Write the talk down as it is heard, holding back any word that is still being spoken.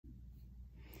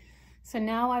So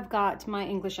now I've got my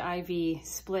English ivy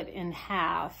split in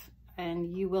half,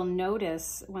 and you will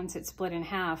notice once it's split in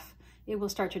half, it will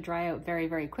start to dry out very,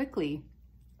 very quickly.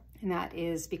 And that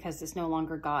is because it's no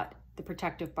longer got the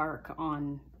protective bark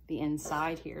on the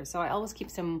inside here. So I always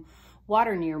keep some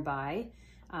water nearby,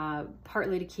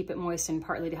 partly to keep it moist and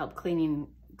partly to help clean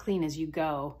as you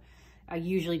go. I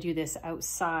usually do this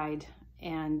outside,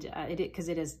 and because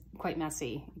it is quite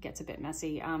messy, it gets a bit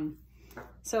messy.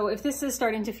 So if this is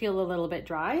starting to feel a little bit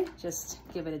dry, just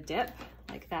give it a dip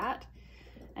like that.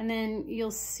 And then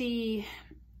you'll see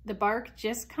the bark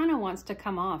just kind of wants to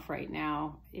come off right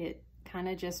now. It kind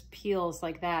of just peels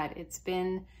like that.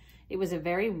 It was a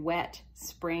very wet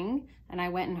spring, and I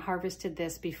went and harvested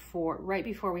this right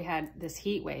before we had this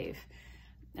heat wave,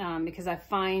 because I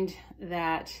find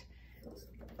that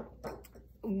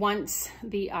once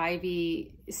the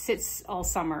ivy sits all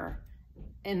summer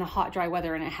in the hot, dry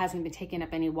weather and it hasn't been taking up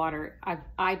any water,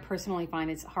 I personally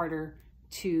find it's harder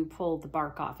to pull the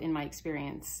bark off, in my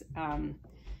experience.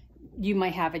 You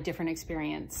might have a different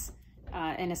experience,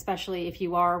 and especially if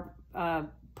you are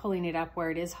pulling it up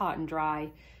where it is hot and dry,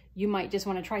 you might just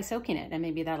want to try soaking it, and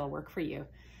maybe that'll work for you.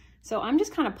 So I'm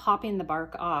just kind of popping the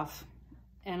bark off,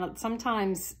 and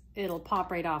sometimes it'll pop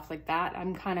right off like that.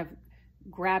 I'm kind of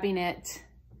grabbing it,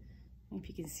 if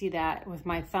you can see that, with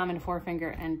my thumb and forefinger,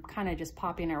 and kind of just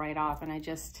popping it right off. And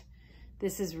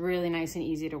this is really nice and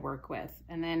easy to work with.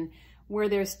 And then where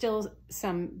there's still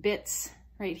some bits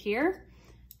right here,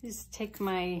 just take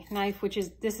my knife,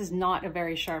 this is not a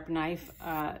very sharp knife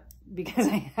because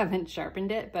I haven't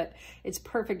sharpened it, but it's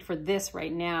perfect for this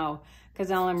right now, because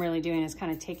all I'm really doing is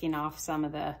kind of taking off some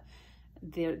of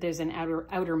there's an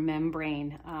outer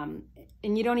membrane,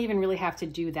 and you don't even really have to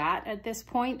do that at this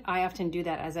point. I often do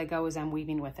that as I go, as I'm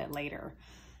weaving with it later,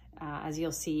 as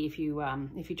you'll see if you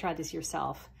try this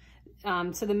yourself.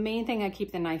 So the main thing I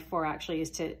keep the knife for actually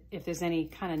is if there's any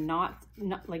kind of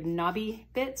like knobby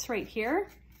bits right here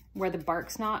where the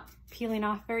bark's not peeling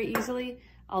off very easily,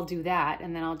 I'll do that,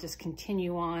 and then I'll just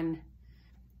continue on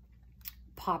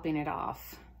popping it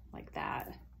off like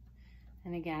that.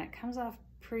 And again, it comes off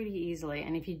pretty easily.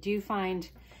 And if you do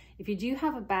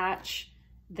have a batch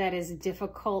that is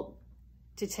difficult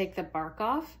to take the bark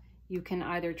off, you can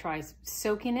either try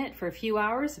soaking it for a few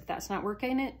hours. If that's not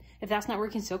working,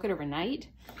 soak it overnight.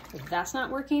 If that's not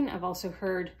working, I've also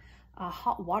heard a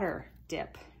hot water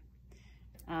dip.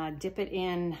 Dip it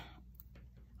in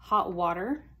hot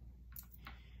water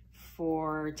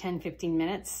for 10-15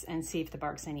 minutes and see if the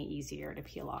bark's any easier to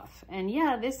peel off. And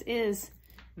yeah, this is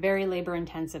very labor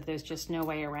intensive. There's just no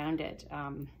way around it.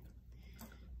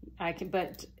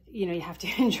 But you know, you have to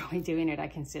enjoy doing it. I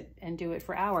can sit and do it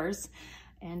for hours,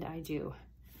 and I do.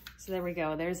 So there we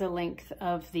go. There's a length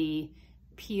of the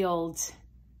peeled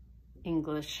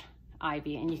English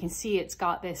ivy, and you can see it's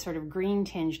got this sort of green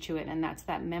tinge to it, and that's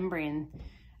that membrane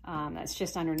that's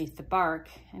just underneath the bark.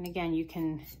 And again, you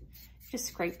can just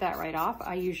scrape that right off.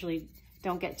 I usually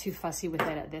don't get too fussy with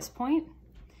it at this point,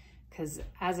 because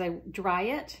as I dry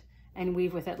it and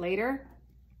weave with it later,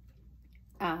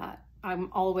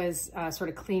 I'm always sort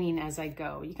of cleaning as I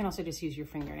go. You can also just use your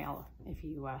fingernail if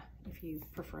you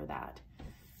prefer that.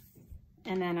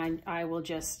 And then I will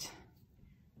just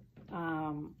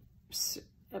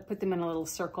put them in a little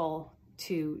circle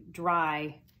to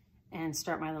dry and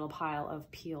start my little pile of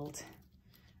peeled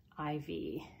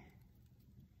ivy.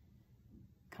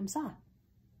 Comme ça.